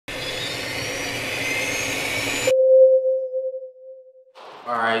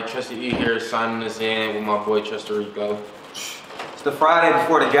Alright, Trusted E here, signing us in with my boy Trusted Rico. It's the Friday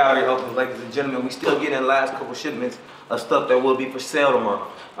before the gallery opens, ladies and gentlemen. We still getting the last couple shipments of stuff that will be for sale tomorrow.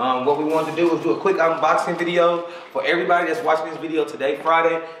 What we wanted to do was do a quick unboxing video for everybody that's watching this video today,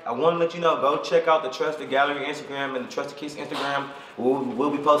 Friday. I want to let you know, go check out the Trusted Gallery Instagram and the Trusted Kicks Instagram. We'll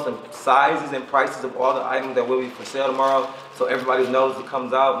be posting sizes and prices of all the items that will be for sale tomorrow, so everybody knows it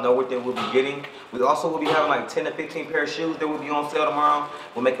comes out, know what they will be getting. We also will be having like 10 to 15 pair of shoes that will be on sale tomorrow.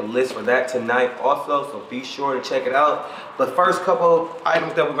 We'll make a list for that tonight also, so be sure to check it out. The first couple of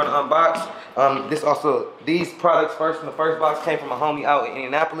items that we're gonna unbox, these products first in the first box came from a homie out in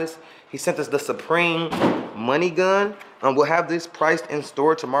Indianapolis. He sent us the Supreme money gun. We'll have this priced in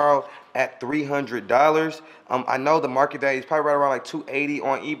store tomorrow at $300. I know the market value is probably right around like $280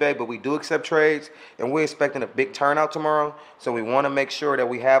 on eBay, but we do accept trades, and we're expecting a big turnout tomorrow, so we want to make sure that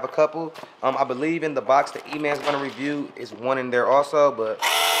we have a couple. I believe in the box that E-Man's going to review is one in there also, but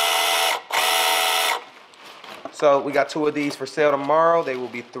so we got two of these for sale tomorrow. They will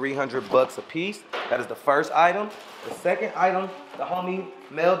be $300 a piece. That is the first item. The second item the homie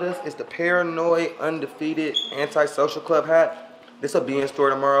mailed us is the Paranoid Undefeated Antisocial Club hat. This will be in store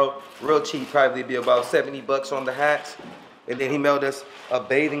tomorrow. Real cheap, probably be about $70 on the hats. And then he mailed us a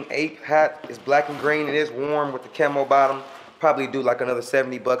Bathing Ape hat. It's black and green. It is warm with the camo bottom. Probably do like another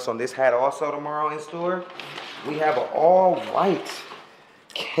 $70 on this hat also tomorrow in store. We have an all white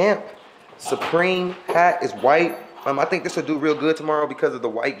Camp Supreme hat. It's white. I think this will do real good tomorrow because of the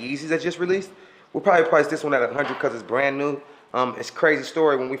white Yeezys that just released. We'll probably price this one at $100 because it's brand new. It's a crazy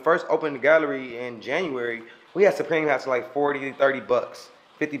story. When we first opened the gallery in January, we had Supreme hats for like 40, 30 bucks,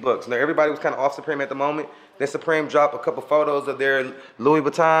 50 bucks. Now everybody was kind of off Supreme at the moment. Then Supreme dropped a couple photos of their Louis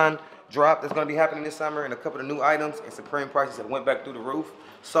Vuitton drop that's gonna be happening this summer and a couple of new items, and Supreme prices have went back through the roof.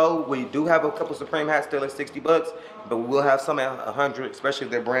 So we do have a couple Supreme hats still at 60 bucks, but we will have some at 100, especially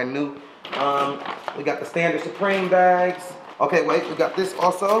if they're brand new. We got the standard Supreme bags. Okay, wait, we got this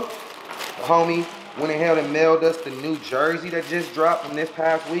also. The homie went ahead and mailed us the new jersey that just dropped from this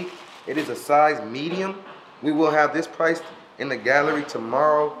past week. It is a size medium. We will have this priced in the gallery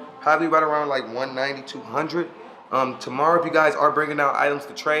tomorrow, probably right around like $190, $200. Tomorrow, if you guys are bringing out items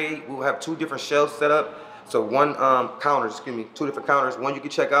to trade, we'll have two different shelves set up. So two different counters. One you can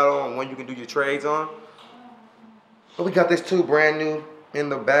check out on, one you can do your trades on. But we got this too, brand new in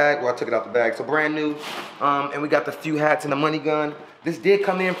the bag. Well, I took it out the bag, so brand new. And we got the few hats and the money gun. This did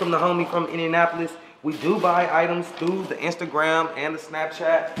come in from the homie from Indianapolis. We do buy items through the Instagram and the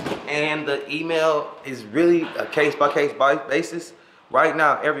Snapchat, and the email is really a case-by-case basis. Right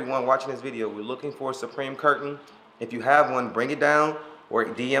now, everyone watching this video, we're looking for a Supreme curtain. If you have one, bring it down or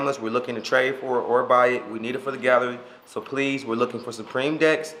DM us. We're looking to trade for it or buy it. We need it for the gallery. So please, we're looking for Supreme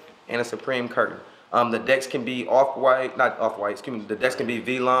decks and a Supreme curtain. The decks can be off-white, not off-white, excuse me. The decks can be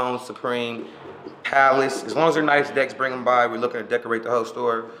V-Lone, Supreme, Palace. As long as they're nice decks, bring them by. We're looking to decorate the whole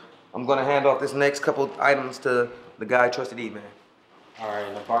store. I'm gonna hand off this next couple items to the guy, Trusted E, man. Alright,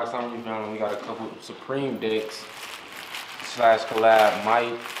 in the box I'm reviewing, we got a couple Supreme decks / collab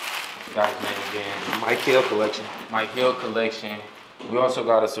Mike. Guy's name again. Mike Hill collection. Mike Hill collection. We also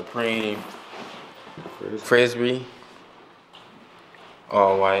got a Supreme Frisbee.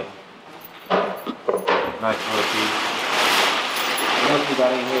 All white. Nice little piece. What else we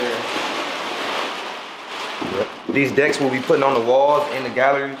got in here? Yep. These decks will be putting on the walls in the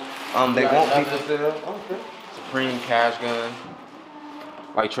gallery. They won't be for sale. Okay. Supreme cash gun.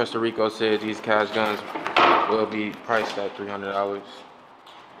 Like Trusted Rico said, these cash guns will be priced at $300.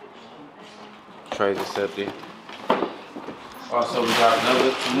 Trades accepted. Also, we got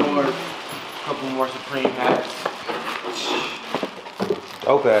couple more Supreme hats.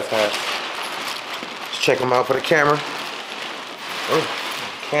 Dope ass hats. Let's check them out for the camera. Oh,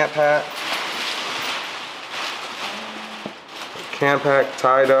 camp hat. Camp hat,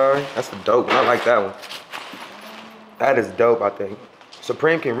 tie-dye. That's a dope one. I like that one. That is dope, I think.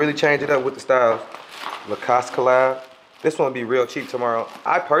 Supreme can really change it up with the styles. Lacoste collab. This one will be real cheap tomorrow.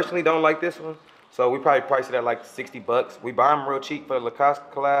 I personally don't like this one, so we probably price it at like 60 bucks. We buy them real cheap for the Lacoste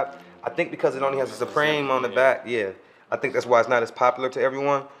collab. I think because it only has a Supreme on the back, yeah. I think that's why it's not as popular to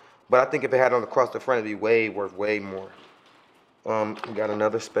everyone. But I think if it had on across the front, it'd be worth way more. We got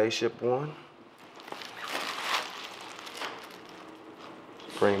another spaceship one.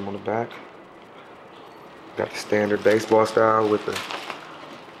 Frame on the back. Got the standard baseball style with the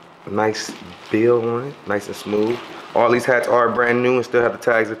nice bill on it, nice and smooth. All these hats are brand new and still have the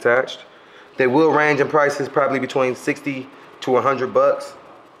tags attached. They will range in prices probably between 60 to 100 bucks.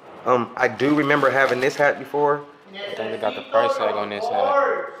 I do remember having this hat before. I think they got the price tag on this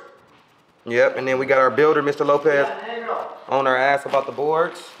hat. Yep, and then we got our builder, Mr. Lopez, on our ass about the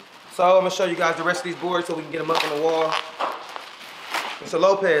boards. So I'm gonna show you guys the rest of these boards so we can get them up on the wall. Mr.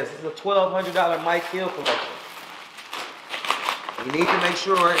 Lopez, this is a $1,200 Mike Hill collection. You need to make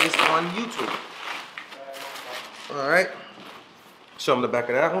sure it's on YouTube. All right, show them the back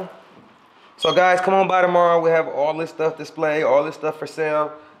of that one. So guys, come on by tomorrow. We have all this stuff displayed, all this stuff for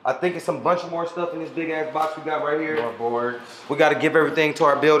sale. I think it's some bunch of more stuff in this big ass box we got right here. More boards. We got to give everything to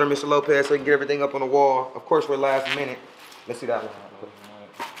our builder, Mr. Lopez, so he can get everything up on the wall. Of course, we're last minute. Let's see that one.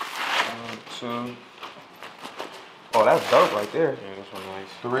 1, 2. Oh, that's dope right there. Yeah, this one nice.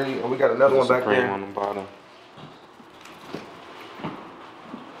 3, and we got another one back Supreme there. on the bottom.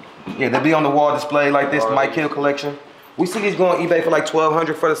 Yeah, they'll be on the wall display like this, Mike Hill collection. We see these going on eBay for like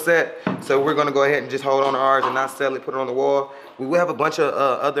 $1,200 for the set, so we're gonna go ahead and just hold on to ours and not sell it, put it on the wall. We will have a bunch of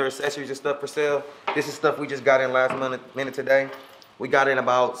other accessories and stuff for sale. This is stuff we just got in last minute today. We got in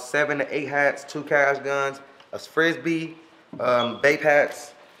about 7 to 8 hats, 2 cash guns, a frisbee, vape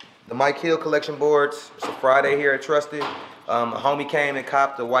hats, the Mike Hill collection boards. It's a Friday here at Trusted. A homie came and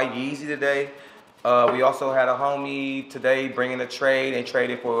copped the white Yeezy today. We also had a homie today bringing a trade and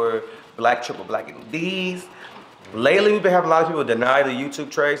traded for black triple black D's. Lately, we've been having a lot of people deny the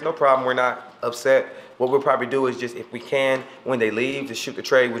YouTube trades. No problem, we're not upset. What we'll probably do is just, if we can, when they leave, just shoot the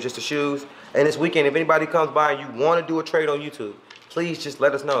trade with just the shoes. And this weekend, if anybody comes by and you want to do a trade on YouTube, please just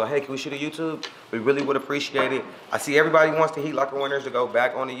let us know. Hey, can we shoot a YouTube? We really would appreciate it. I see everybody wants the Heat Locker winners to go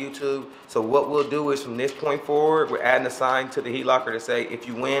back on the YouTube. So what we'll do is from this point forward, we're adding a sign to the Heat Locker to say, if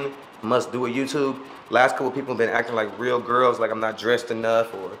you win, must do a YouTube. Last couple people have been acting like real girls, like I'm not dressed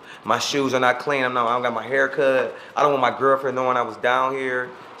enough, or my shoes are not clean, I don't got my hair cut, I don't want my girlfriend knowing I was down here.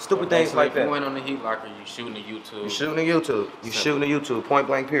 Stupid things like that. If you went on the Heat Locker, you shooting the YouTube. You shooting the YouTube. You shooting the YouTube, point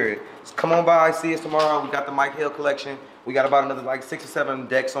blank period. So come on by, see us tomorrow. We got the Mike Hill collection. We got about another like 6 or 7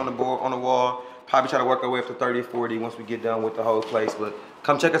 decks on the board, on the wall. Probably try to work our way up to 30 or 40 once we get done with the whole place. But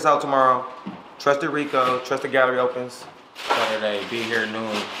come check us out tomorrow. Trusted Rico, Trusted Gallery opens Saturday, be here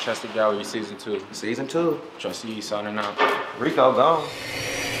noon. Trusted Gallery Season 2. Season 2. Trusted signing out. Rico gone.